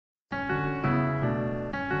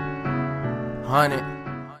100.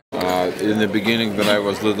 In the beginning, when I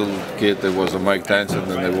was little kid, it was a Mike Tyson,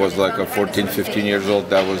 and it was like a 14, 15 years old.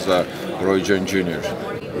 That was Roy Jones Jr.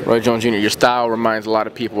 Roy Jones Jr., your style reminds a lot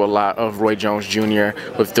of people a lot of Roy Jones Jr.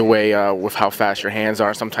 with the way, with how fast your hands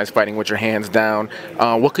are, sometimes fighting with your hands down.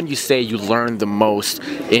 What can you say you learned the most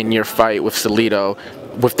in your fight with Salido,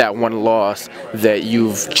 with that one loss, that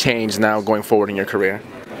you've changed now going forward in your career?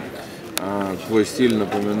 Твой стиль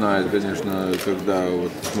напоминает, конечно, когда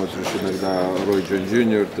вот смотришь иногда Рой Джон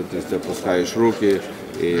Джуниор, ты, то есть опускаешь руки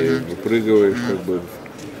и выпрыгиваешь, как бы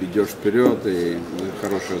идешь вперед, и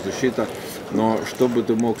хорошая защита. Но что бы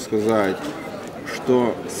ты мог сказать,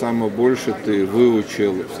 что самое больше ты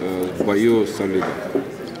выучил в бою с Салидо?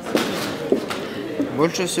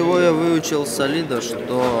 Больше всего я выучил с Salido,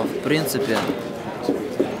 что в принципе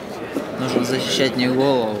нужно защищать не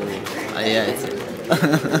голову, а яйца.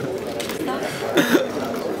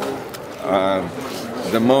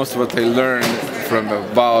 The most what I learned from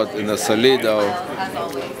about in the Salido,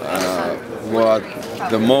 what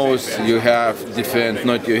the most you have defend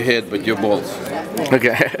not your head but your balls.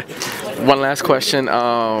 Okay. One last question.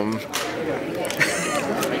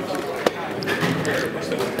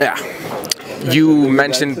 Yeah. You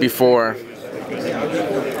mentioned before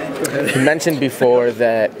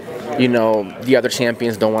that, you know, the other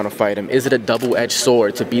champions don't want to fight him. Is it a double-edged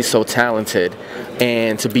sword to be so talented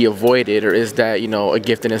and to be avoided, or is that, you know, a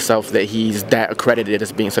gift in itself that he's that accredited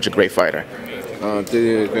as being such a great fighter?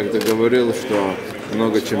 Ты как-то говорил, что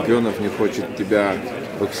много чемпионов не хочет тебя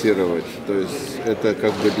боксировать. То есть это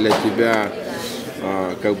как бы для тебя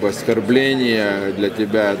как бы оскорбление, для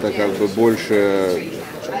тебя это как бы больше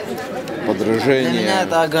подражение. Для меня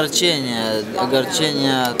это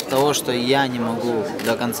огорчение того, что я не могу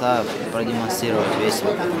до конца продемонстрировать весь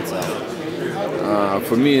свой потенциал.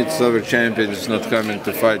 For me, it's other champions not coming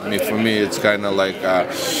to fight me. For me, it's kind of like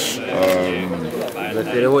За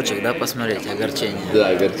переводчик, да, посмотреть, огорчение. Да,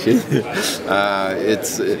 огорчение.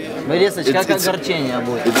 Как огорчение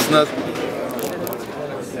будет? It's not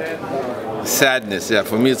sadness. Yeah,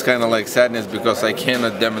 for me, it's kind of like sadness because I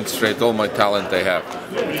cannot demonstrate all my talent I have.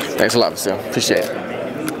 Thanks a lot, Vasil. Appreciate it.